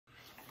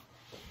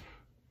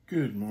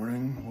Good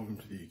morning. Welcome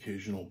to the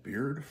Occasional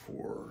Beard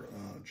for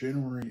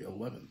January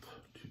 11th,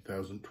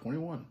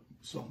 2021.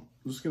 So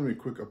this is going to be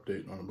a quick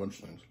update on a bunch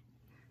of things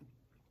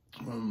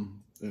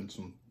and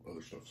some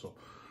other stuff. So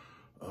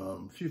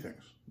a few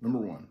things. Number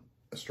one,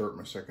 I start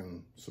my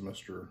second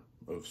semester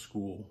of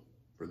school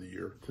for the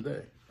year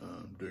today.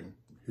 I'm doing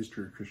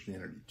History of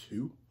Christianity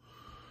 2,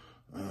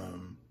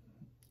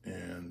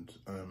 and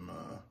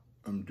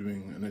I'm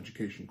doing an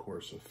education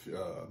course of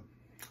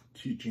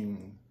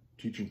teaching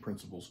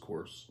principles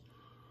course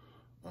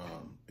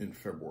in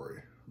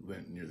February,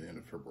 near the end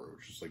of February,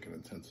 which is like an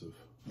intensive.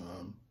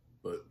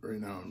 But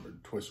right now,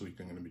 twice a week,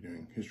 I'm going to be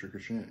doing History of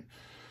Christianity.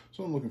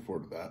 So I'm looking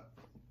forward to that.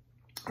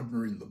 I've been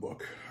reading the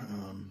book,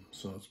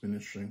 so it's been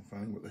interesting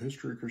finding what the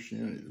history of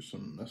Christianity. There's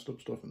some messed up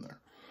stuff in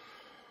there.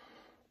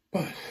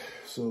 But,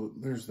 so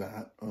there's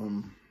that.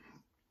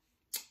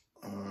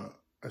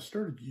 I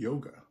started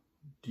yoga,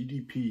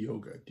 DDP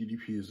yoga.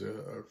 DDP is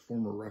a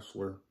former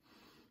wrestler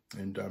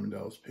named Diamond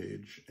Dallas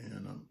Page,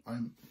 and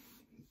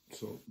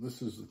so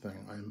this is the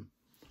thing,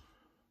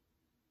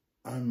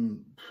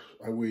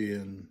 I weigh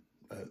in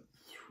at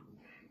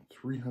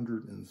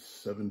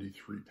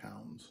 373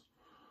 pounds.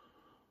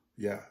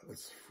 Yeah,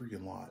 that's a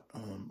freaking lot.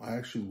 I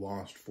actually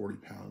lost 40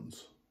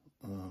 pounds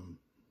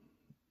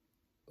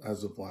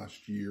as of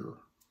last year,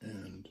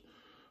 and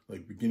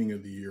like beginning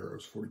of the year I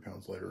was 40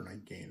 pounds lighter, and I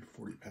gained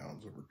 40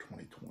 pounds over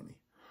 2020.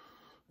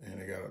 And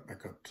I got it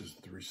back up to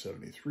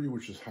 373,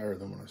 which is higher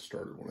than when I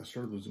started. When I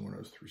started losing when I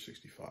was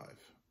 365.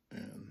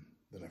 And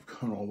then I've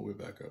gone all the way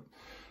back up.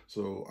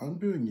 So I'm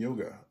doing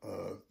yoga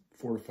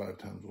 4 to 5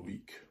 times a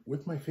week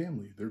with my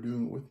family. They're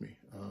doing it with me.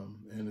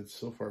 And it's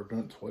so far, I've done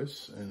it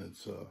twice, and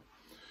it's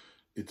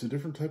a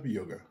different type of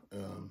yoga.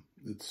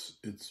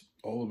 It's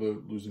all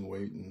about losing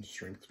weight and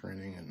strength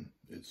training, and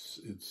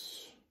it's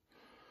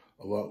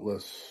a lot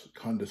less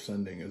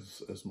condescending,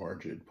 as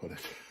Marge had put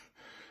it.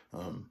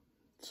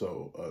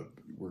 So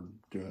we're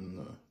doing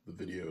the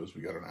videos.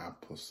 We got an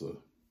app, plus the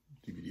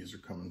DVDs are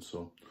coming.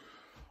 So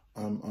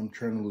I'm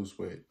trying to lose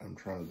weight. I'm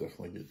trying to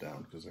definitely get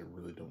down because I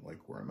really don't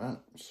like where I'm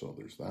at. So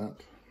there's that.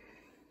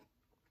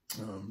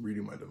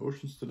 Reading my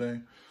devotions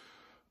today,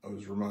 I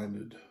was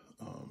reminded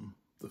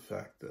the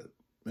fact that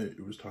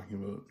it was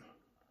talking about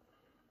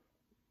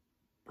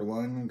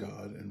relying on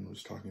God, and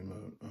was talking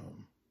about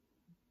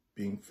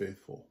being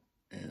faithful,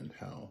 and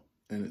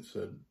it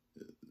said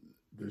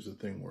there's a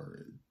thing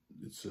where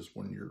it says,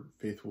 when you're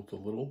faithful to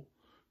little,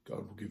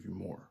 God will give you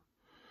more.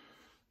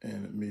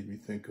 And it made me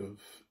think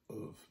of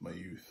my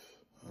youth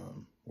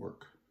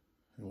work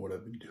and what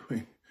I've been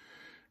doing,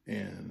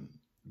 and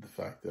the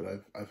fact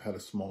that I've had a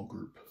small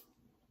group,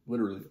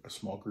 literally a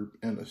small group,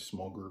 and a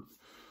small group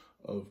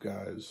of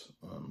guys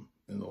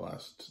in the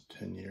last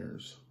 10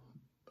 years,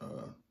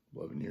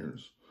 11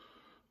 years,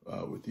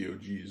 with the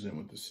OGs and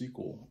with the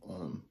sequel,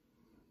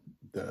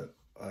 that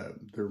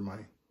they're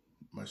my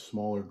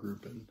smaller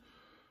group,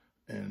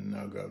 and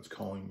now God's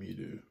calling me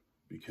to,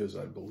 because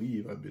I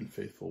believe I've been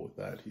faithful with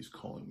that, He's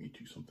calling me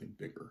to something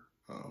bigger,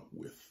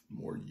 with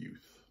more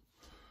youth,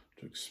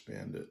 to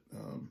expand it,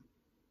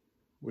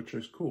 which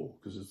is cool,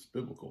 because it's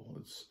biblical.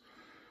 It's,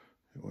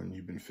 when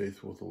you've been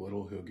faithful with a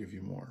little, He'll give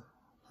you more.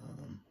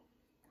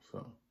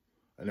 So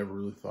I never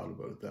really thought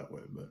about it that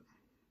way, but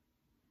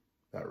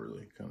that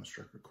really kind of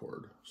struck a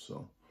chord.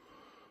 So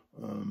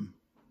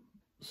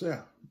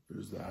yeah,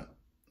 there's that.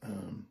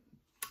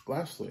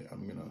 Lastly,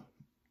 I'm gonna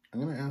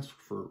ask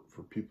for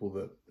people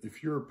that,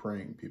 if you're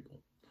praying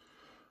people,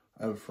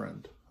 I have a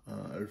friend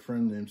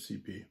named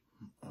CP,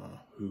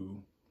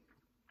 who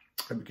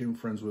I became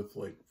friends with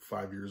like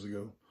 5 years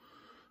ago.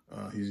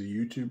 He's a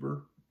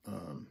YouTuber.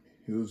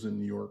 He lives in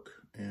New York,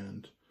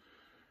 and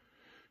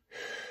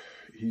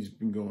he's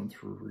been going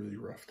through a really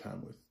rough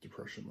time with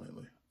depression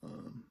lately.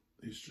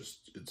 He's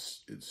just,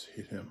 it's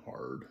hit him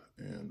hard,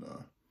 and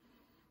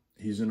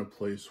he's in a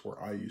place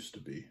where I used to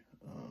be,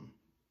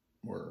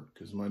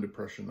 because my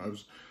depression, I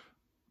was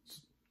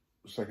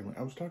talking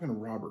to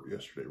Robert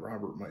yesterday.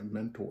 Robert, my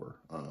mentor,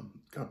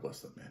 God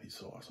bless that man, he's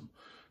so awesome,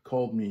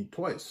 called me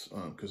twice,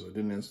 because I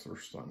didn't answer the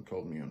first time.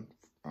 Called me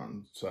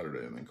on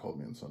Saturday, and then called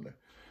me on Sunday,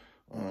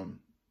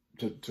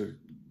 to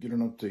get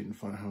an update and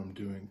find out how I'm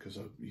doing, because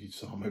he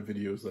saw my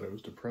videos that I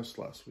was depressed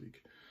last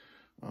week,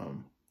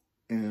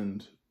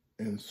 and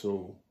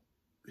so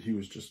he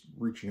was just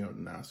reaching out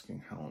and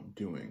asking how I'm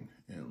doing,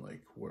 and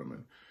like what I'm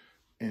in,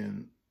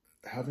 and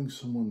having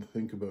someone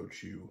think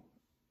about you,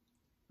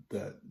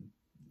 that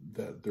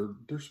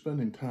they're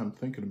spending time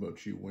thinking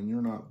about you when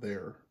you're not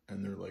there,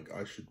 and they're like,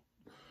 I should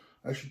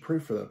pray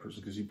for that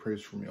person, because he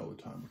prays for me all the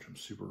time, which I'm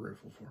super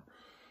grateful for.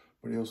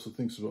 But he also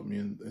thinks about me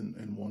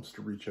and wants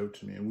to reach out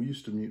to me. And we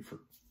used to meet for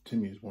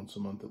Timmy's once a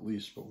month at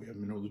least, but we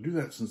haven't been able to do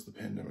that since the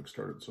pandemic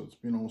started. So it's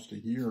been almost a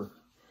year.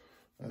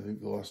 I think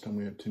the last time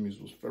we had Timmy's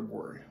was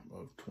February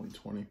of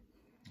 2020,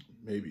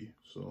 maybe.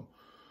 So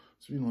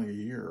it's been like a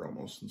year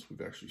almost since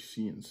we've actually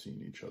seen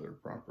each other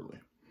properly.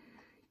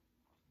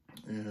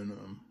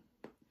 And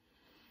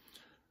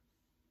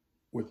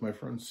with my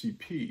friend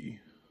CP,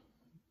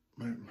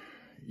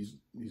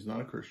 he's not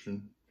a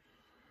Christian.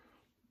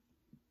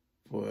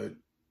 but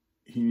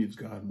he needs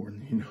God more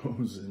than he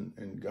knows.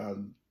 And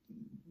God,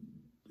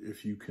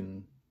 if you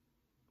can,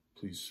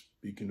 please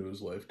speak into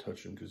his life,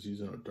 touch him, because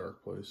he's in a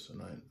dark place.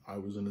 And I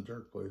was in a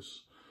dark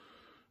place,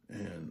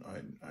 and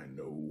I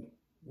know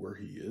where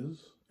he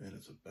is, and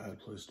it's a bad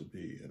place to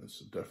be, and it's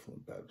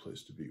definitely a bad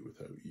place to be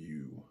without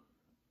you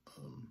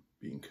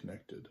being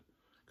connected,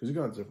 because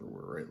God's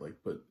everywhere, right? Like,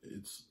 but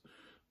it's,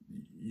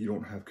 you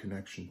don't have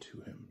connection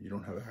to him, you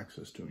don't have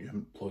access to him, you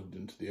haven't plugged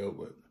into the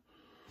outlet.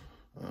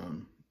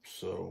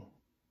 So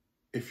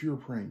if you're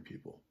praying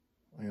people,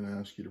 I'm going to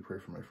ask you to pray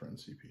for my friend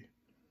CP,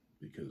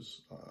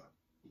 because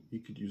he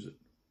could use it,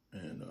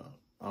 and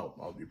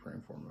I'll be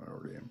praying for him. I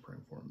already am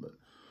praying for him. But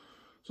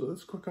so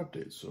that's a quick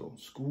update. So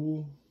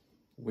school,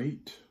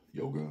 weight,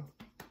 yoga,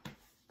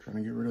 trying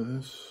to get rid of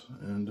this,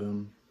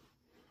 and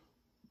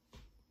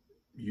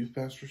youth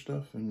pastor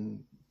stuff,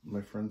 and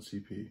my friend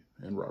CP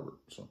and Robert.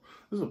 So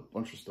there's a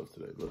bunch of stuff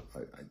today, but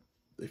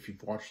if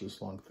you've watched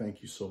this long,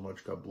 thank you so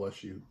much. God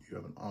bless you. You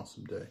have an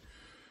awesome day,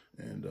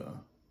 and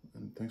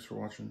thanks for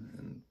watching,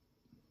 and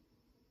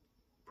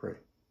pray.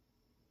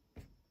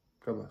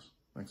 God bless.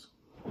 Thanks.